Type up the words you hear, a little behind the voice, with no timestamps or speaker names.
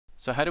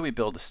So how do we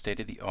build a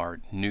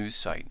state-of-the-art news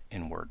site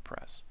in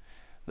WordPress?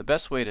 The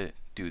best way to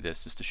do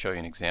this is to show you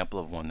an example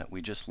of one that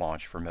we just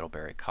launched for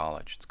Middlebury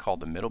College. It's called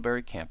the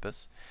Middlebury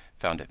Campus,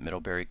 found at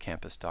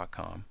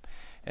middleburycampus.com,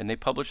 and they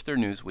publish their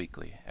news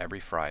weekly every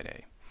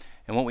Friday.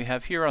 And what we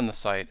have here on the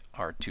site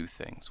are two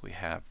things. We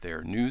have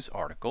their news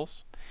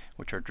articles,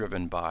 which are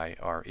driven by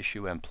our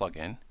IssueM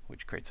plugin,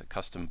 which creates a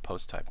custom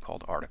post type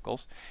called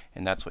articles,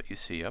 and that's what you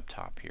see up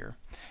top here.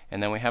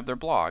 And then we have their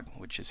blog,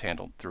 which is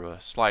handled through a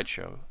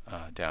slideshow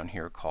down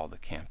here called the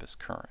Campus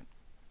Current.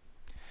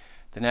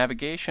 The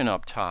navigation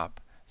up top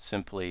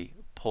simply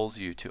pulls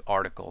you to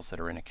articles that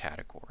are in a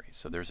category.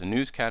 So there's a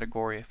news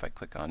category. If I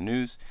click on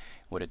news,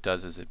 what it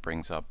does is it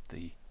brings up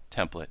the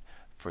template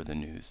for the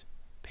news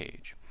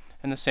page.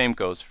 And the same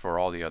goes for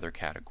all the other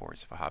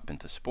categories. If I hop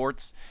into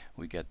sports,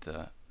 we get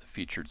the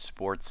featured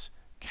sports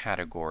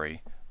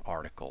category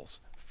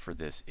articles for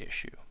this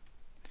issue.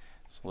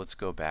 So let's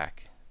go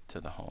back to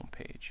the home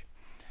page.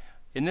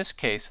 In this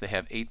case, they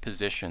have 8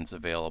 positions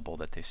available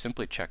that they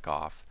simply check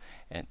off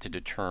and to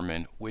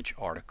determine which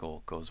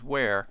article goes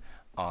where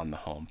on the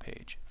home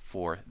page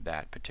for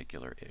that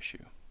particular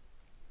issue.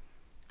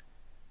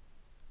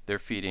 They're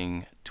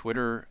feeding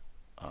Twitter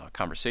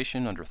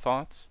conversation under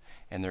thoughts,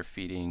 and they're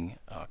feeding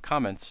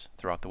comments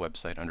throughout the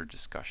website under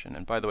discussion.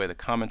 And by the way, the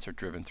comments are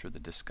driven through the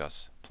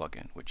Discuss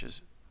plugin, which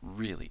is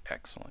really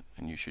excellent,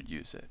 and you should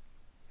use it.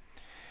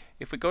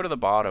 If we go to the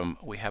bottom,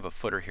 we have a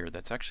footer here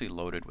that's actually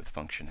loaded with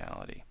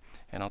functionality,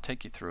 and I'll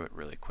take you through it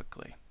really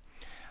quickly.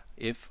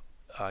 If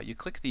you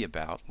click the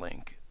About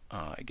link,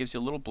 it gives you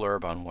a little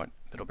blurb on what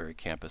Middlebury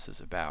Campus is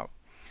about,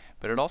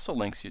 but it also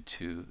links you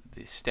to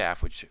the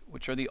staff,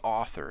 which are the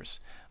authors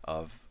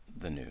of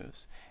the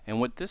news.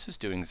 And what this is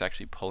doing is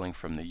actually pulling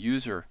from the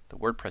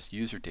WordPress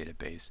user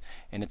database,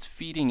 and it's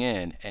feeding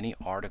in any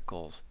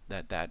articles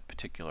that that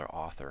particular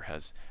author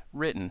has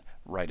written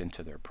right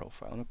into their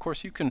profile. And of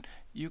course you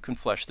can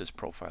flesh this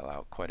profile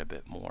out quite a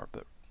bit more,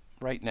 but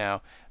right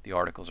now the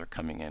articles are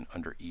coming in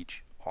under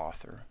each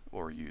author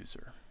or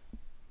user.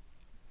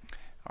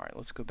 Alright,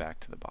 let's go back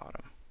to the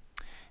bottom.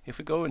 If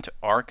we go into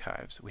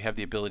archives, we have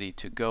the ability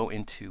to go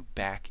into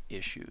back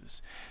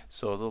issues.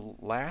 So the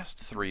last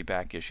 3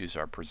 back issues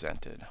are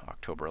presented: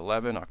 October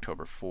 11,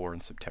 October 4,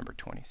 and September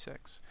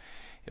 26.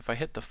 If I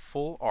hit the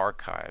full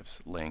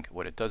archives link,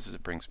 what it does is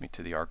it brings me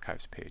to the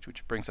archives page,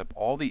 which brings up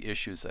all the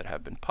issues that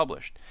have been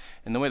published.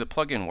 And the way the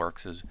plugin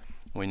works is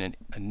when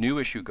a new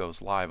issue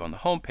goes live on the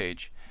home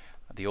page,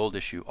 the old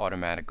issue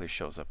automatically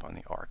shows up on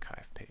the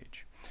archive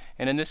page.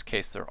 And in this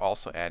case, they're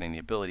also adding the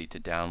ability to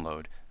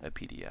download a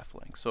PDF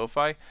link. So if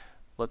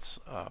let's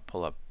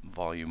pull up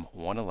volume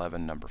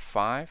 111 number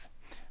 5,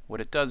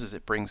 what it does is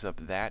it brings up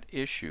that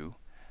issue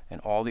and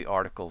all the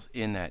articles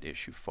in that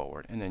issue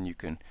forward, and then you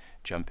can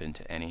jump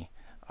into any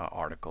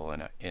article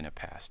in a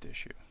past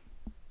issue.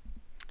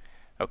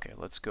 Okay,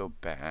 let's go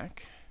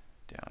back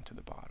down to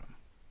the bottom.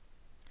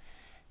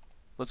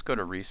 Let's go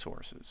to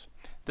resources.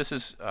 This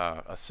is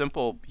a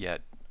simple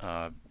yet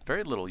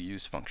very little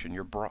use function.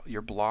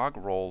 Your blog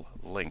roll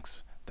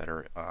links that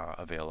are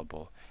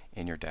available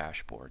in your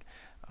dashboard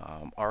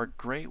are a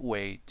great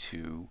way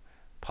to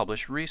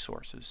publish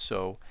resources.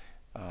 So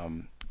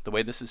the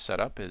way this is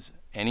set up is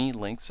any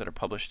links that are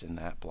published in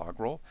that blog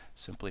roll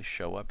simply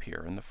show up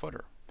here in the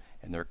footer,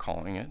 and they're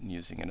calling it and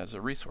using it as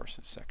a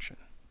resources section.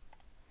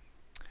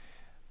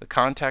 The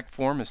contact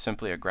form is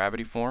simply a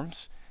Gravity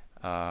Forms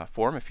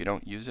form. If you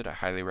don't use it, I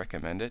highly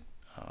recommend it.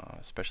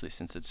 Especially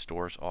since it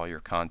stores all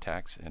your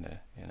contacts in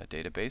a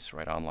database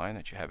right online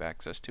that you have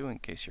access to in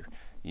case your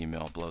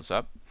email blows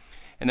up.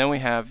 And then we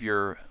have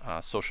your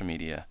social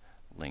media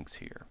links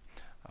here.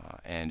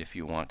 And if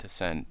you want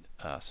to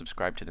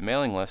subscribe to the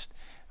mailing list,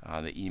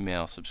 the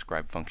email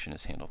subscribe function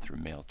is handled through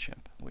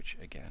MailChimp, which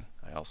again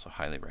I also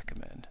highly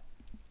recommend.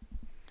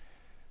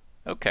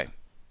 Okay.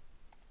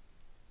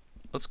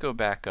 Let's go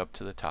back up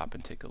to the top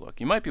and take a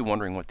look. You might be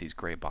wondering what these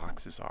gray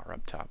boxes are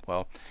up top.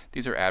 Well,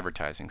 these are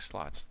advertising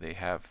slots. They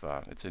have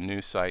it's a new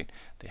site.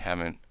 They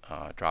haven't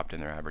dropped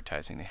in their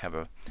advertising. They have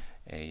a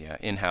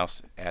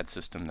in-house ad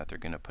system that they're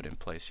going to put in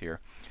place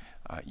here.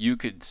 You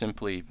could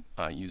simply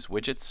use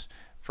widgets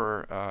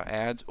for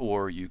ads,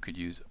 or you could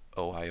use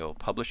OIO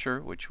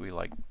Publisher, which we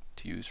like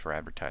to use for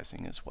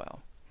advertising as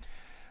well.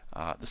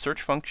 The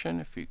search function,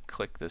 if you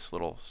click this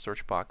little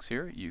search box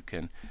here, you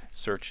can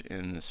search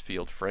in this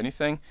field for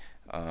anything.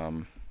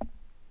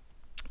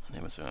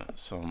 There was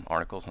some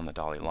articles on the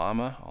Dalai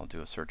Lama. I'll do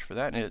a search for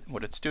that. And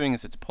what it's doing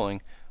is it's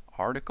pulling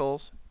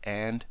articles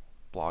and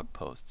blog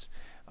posts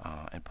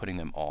and putting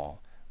them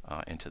all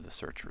into the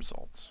search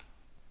results.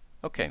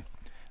 Okay,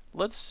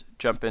 let's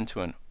jump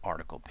into an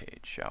article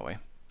page, shall we?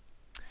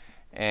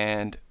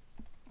 And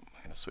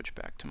I'm going to switch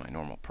back to my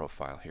normal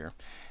profile here.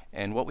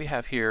 And what we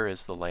have here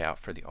is the layout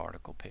for the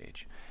article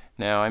page.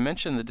 Now, I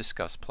mentioned the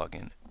Discuss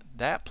plugin.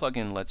 That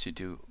plugin lets you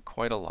do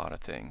quite a lot of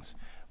things.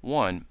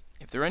 One,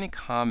 if there are any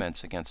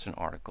comments against an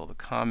article, the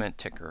comment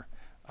ticker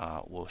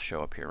will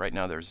show up here. Right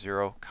now there's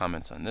 0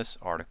 comments on this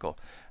article,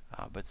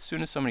 but as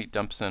soon as somebody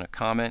dumps in a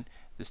comment,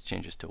 This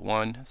changes to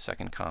 1,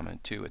 second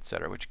comment 2,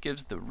 etc., which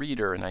gives the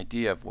reader an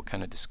idea of what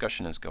kind of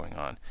discussion is going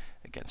on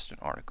against an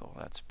article.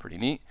 That's pretty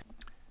neat.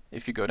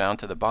 If you go down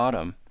to the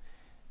bottom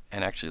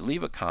and actually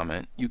leave a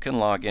comment, you can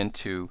log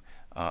into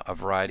a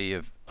variety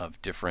of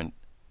different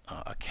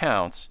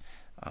accounts,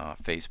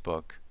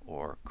 Facebook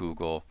or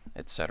Google,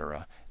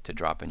 etc., to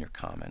drop in your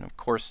comment. Of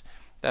course,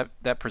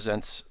 that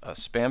presents a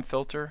spam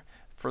filter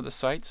for the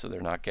site, so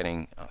they're not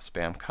getting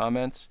spam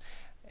comments,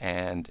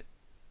 and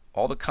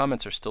all the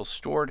comments are still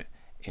stored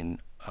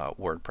in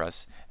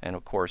WordPress. And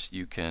of course,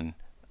 you can,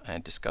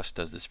 and Discuss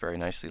does this very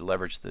nicely,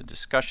 leverage the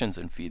discussions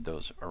and feed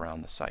those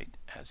around the site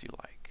as you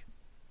like.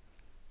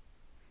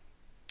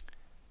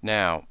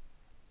 Now,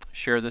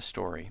 share this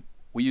story.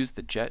 We use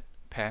the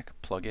JetPack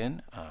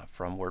plugin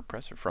from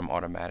WordPress or from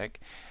Automatic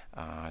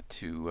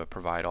to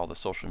provide all the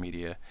social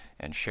media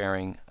and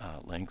sharing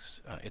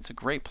links. It's a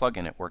great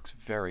plugin. It works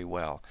very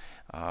well.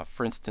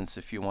 For instance,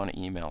 if you want to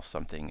email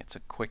something, it's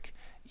a quick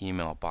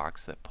email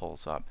box that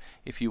pulls up.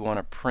 If you want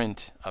to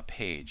print a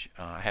page,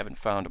 I haven't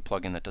found a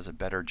plugin that does a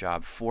better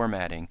job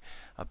formatting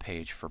a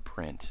page for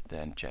print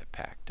than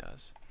JetPack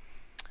does.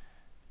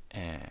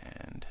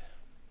 And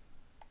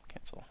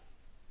cancel.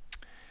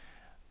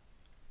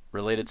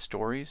 Related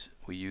stories,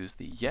 we use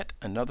the Yet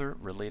Another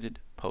Related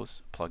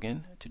Posts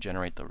plugin to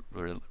generate the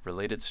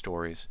related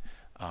stories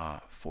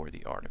for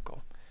the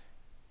article.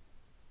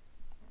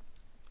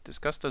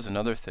 Discuss does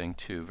another thing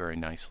too very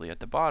nicely. At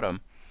the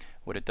bottom,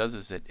 what it does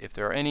is that if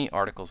there are any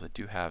articles that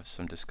do have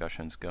some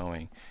discussions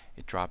going,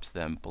 it drops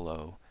them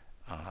below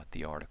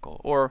the article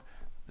or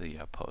the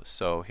post.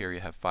 So here you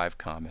have 5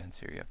 comments,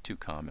 here you have 2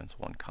 comments,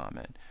 1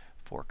 comment,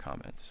 4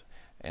 comments,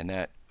 and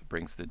that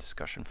brings the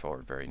discussion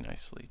forward very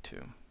nicely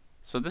too.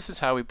 So this is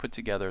how we put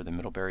together the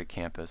Middlebury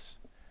campus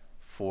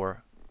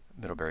for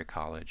Middlebury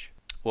College.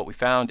 What we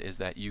found is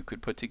that you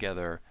could put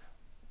together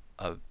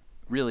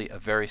really a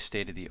very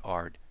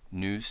state-of-the-art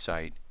news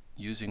site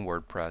using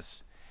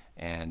WordPress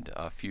and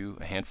a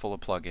handful of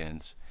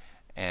plugins,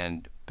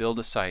 and build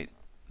a site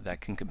that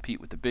can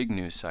compete with the big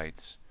news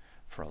sites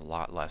for a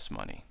lot less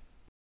money.